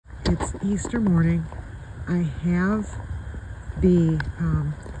It's Easter morning. I have the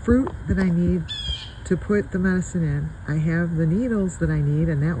fruit that I need to put the medicine in. I have the needles that I need,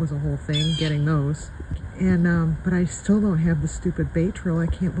 and that was a whole thing, getting those. And but I still don't have the stupid Baytril. I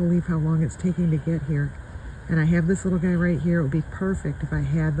can't believe how long it's taking to get here. And I have this little guy right here. It would be perfect if I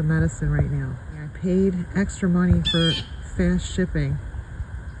had the medicine right now. I paid extra money for fast shipping.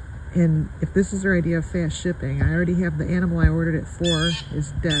 And if this is their idea of fast shipping, I already have the animal I ordered it for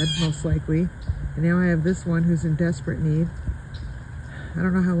is dead, most likely. And now I have this one who's in desperate need. I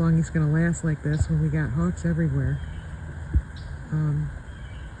don't know how long he's going to last like this when we got hawks everywhere.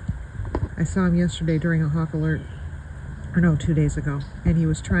 I saw him yesterday during a hawk alert, or no, 2 days ago, and he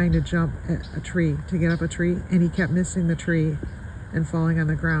was trying to jump at a tree, to get up a tree, and he kept missing the tree and falling on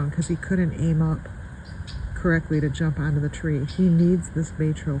the ground because he couldn't aim up correctly to jump onto the tree. He needs this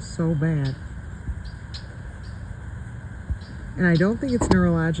Baytril so bad. And I don't think it's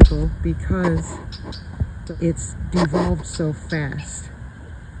neurological because it's devolved so fast.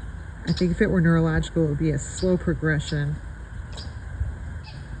 I think if it were neurological, it would be a slow progression.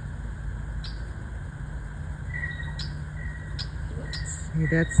 See,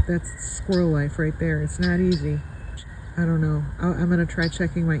 that's squirrel life right there. It's not easy. I don't know. I'm going to try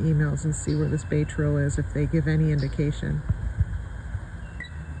checking my emails and see where this Baytril is, if they give any indication.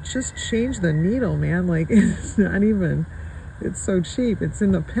 Just change the needle, man. Like, it's not even, it's so cheap. It's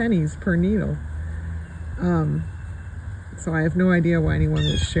in the pennies per needle. So I have no idea why anyone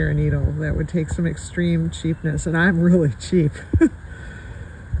would share a needle. That would take some extreme cheapness, and I'm really cheap.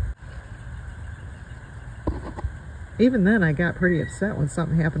 Even then, I got pretty upset when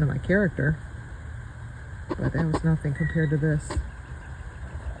something happened to my character. But that was nothing compared to this.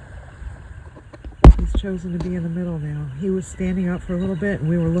 He's chosen to be in the middle now. He was standing up for a little bit and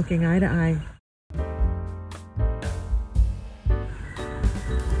we were looking eye to eye.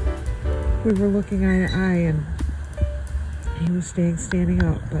 We were looking eye to eye and he was standing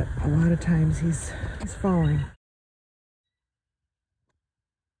up, but a lot of times he's falling.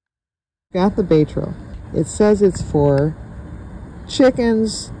 Got the Baytril. It says it's for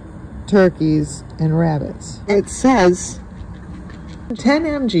chickens, turkeys, and rabbits. It says 10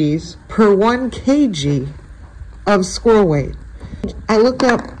 mgs per 1 kg of squirrel weight. I looked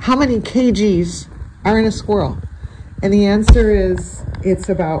up how many kgs are in a squirrel, and the answer is it's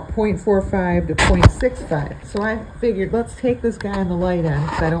about 0.45 to 0.65. So I figured, let's take this guy on the light end,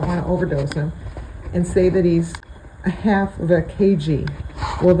 because I don't want to overdose him, and say that he's a half of a kg.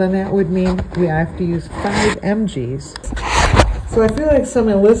 Well, then that would mean we have to use 5 mgs. So I feel like some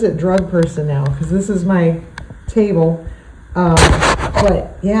illicit drug person now, because this is my table.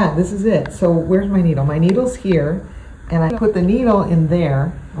 But yeah, this is it. So where's my needle? My needle's here, and I put the needle in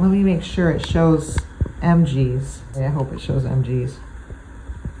there. Let me make sure it shows mgs. I hope it shows mgs.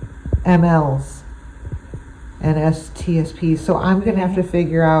 mLs and TSPs. So I'm going to have to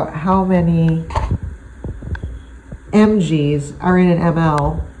figure out how many mgs are in an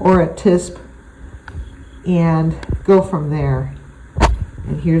ml or a TISP and go from there.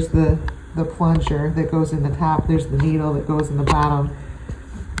 And here's the plunger that goes in the top. There's the needle that goes in the bottom.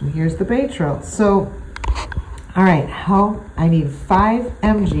 And here's the Baytril. So, all right, I need 5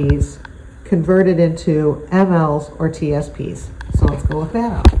 mgs converted into mLs or TSPs. So let's go look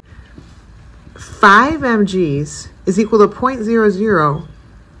that up. 5 mgs is equal to 0.005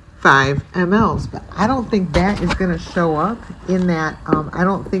 mLs, but I don't think that is going to show up in that. I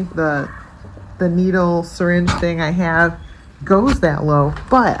don't think the needle syringe thing I have goes that low,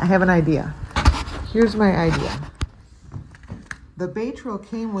 but I have an idea. Here's my idea. The Baytril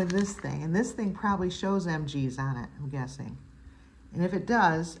came with this thing, and this thing probably shows mgs on it, I'm guessing. And if it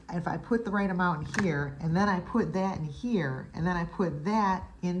does, if I put the right amount in here, and then I put that in here, and then I put that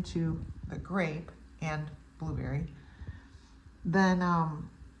into the grape and blueberry, then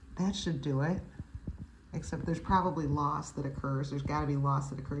that should do it. Except there's probably loss that occurs. There's got to be loss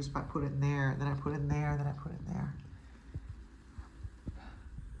that occurs if I put it in there, and then I put it in there, and then I put it in there.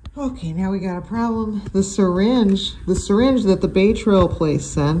 Okay, now we got a problem. The syringe that the Baytril place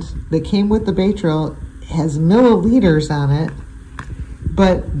sent, that came with the Baytril, has milliliters on it,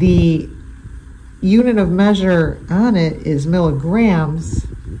 but the unit of measure on it is milligrams.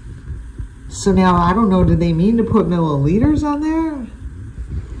 So now, I don't know, did they mean to put milliliters on there?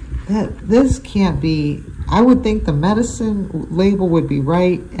 This can't be. I would think the medicine label would be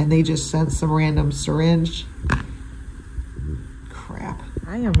right, and they just sent some random syringe. Crap.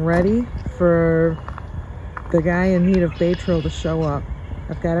 I am ready for the guy in need of Baytril to show up.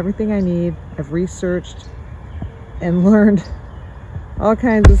 I've got everything I need. I've researched and learned all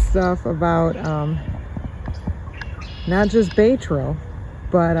kinds of stuff about not just Baytril,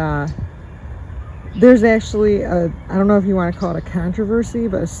 But there's actually I don't know if you want to call it a controversy,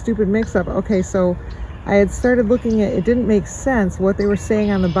 but a stupid mix-up. Okay, so I had started looking at, it didn't make sense what they were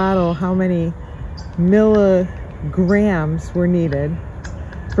saying on the bottle, how many milligrams were needed,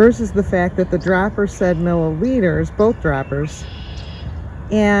 versus the fact that the dropper said milliliters, both droppers,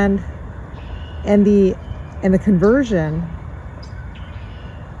 and the conversion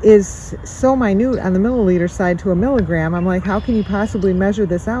is so minute on the milliliter side to a milligram. I'm like, how can you possibly measure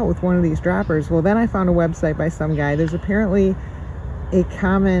this out with one of these droppers? Well, then I found a website by some guy. There's apparently a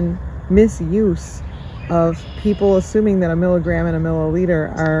common misuse of people assuming that a milligram and a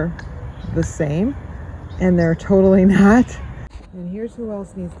milliliter are the same, and they're totally not. And here's who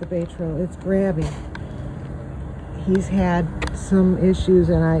else needs the Baytril. It's Grabby. He's had some issues,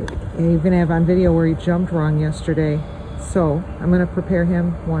 and I'm gonna have on video where he jumped wrong yesterday. So I'm gonna prepare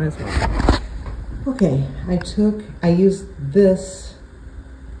him one as well. Okay, I used this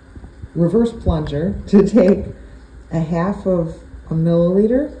reverse plunger to take a half of a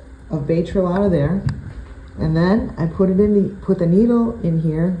milliliter of Baytril out of there, and then I put the needle in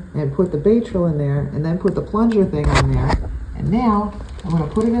here and put the Baytril in there, and then put the plunger thing on there. And now I'm gonna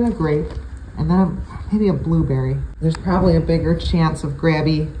put it in a grape, and then maybe a blueberry. There's probably a bigger chance of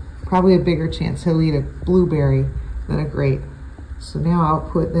Grabby, probably a bigger chance he'll eat a blueberry than a grape. So now I'll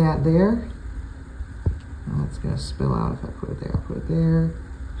put that there. Oh, it's gonna spill out if I put it there. I'll put it there,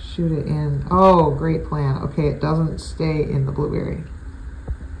 shoot it in. Oh, great plan. Okay, it doesn't stay in the blueberry.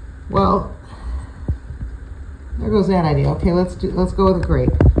 Well, there goes that idea. Okay, let's go with a grape.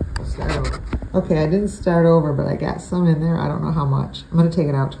 Let's start over. Okay, I didn't start over, but I got some in there. I don't know how much. I'm gonna take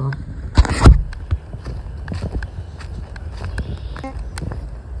it out to him.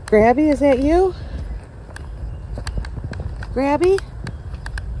 Grabby, is that you? Grabby?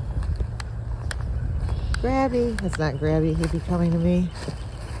 Grabby. That's not Grabby. He'd be coming to me.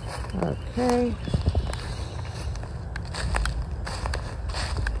 Okay.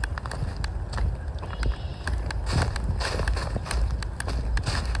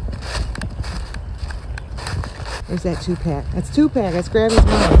 There's that 2-pack. That's 2-pack. That's Grabby's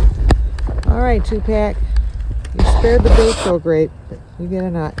mom. All right, 2-pack. You spared the Baytril grape, but you get a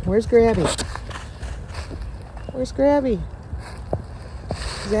nut. Where's Grabby? Where's Grabby?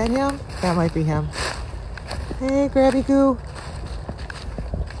 Is that him? That might be him. Hey, Grabby Goo.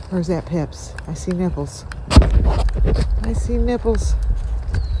 Or is that Pips? I see nipples. I see nipples.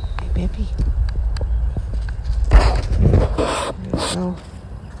 Hey, Pippy. There you go.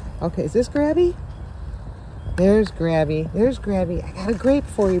 Okay, is this Grabby? There's Grabby. There's Grabby. I got a grape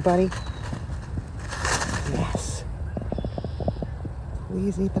for you, buddy. Yes.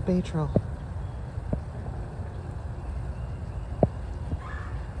 Please eat the Baytril.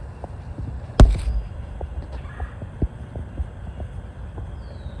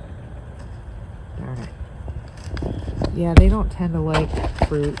 Darn it. Yeah, they don't tend to like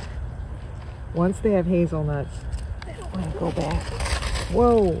fruit. Once they have hazelnuts, they don't want to go back.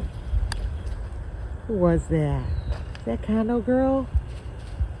 Whoa. Who was that? Is that Condo Girl?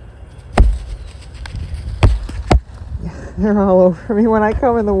 Yeah, they're all over me. When I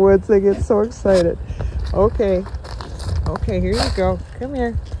come in the woods, they get so excited. Okay. Okay, here you go. Come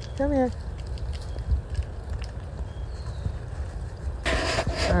here. Come here.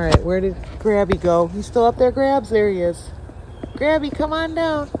 All right, where did Grabby go? He's still up there, Grabs? There he is. Grabby, come on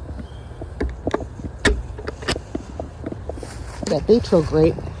down. That Baytril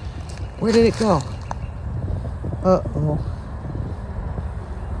grape. Where did it go? Uh-oh.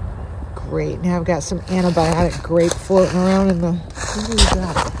 Great. Now I've got some antibiotic grape floating around in the... Where do you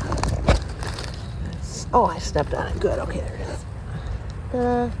got it? Oh, I stepped on it. Good. Okay, there it is.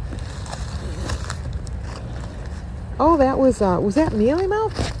 Oh, that was that Mealy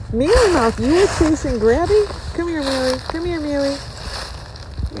Mouth? Mealy Mouth, you were chasing Grabby? Come here, Mealy. Come here, Mealy.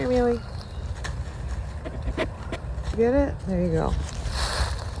 Come here, Mealy. Get it? There you go.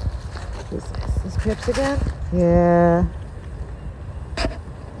 Is this Pips again? Yeah.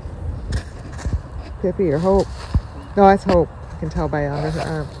 Pippy or Hope? No, that's Hope. I can tell by under her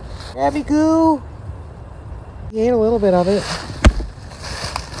arm. Grabby Goo! He ate a little bit of it.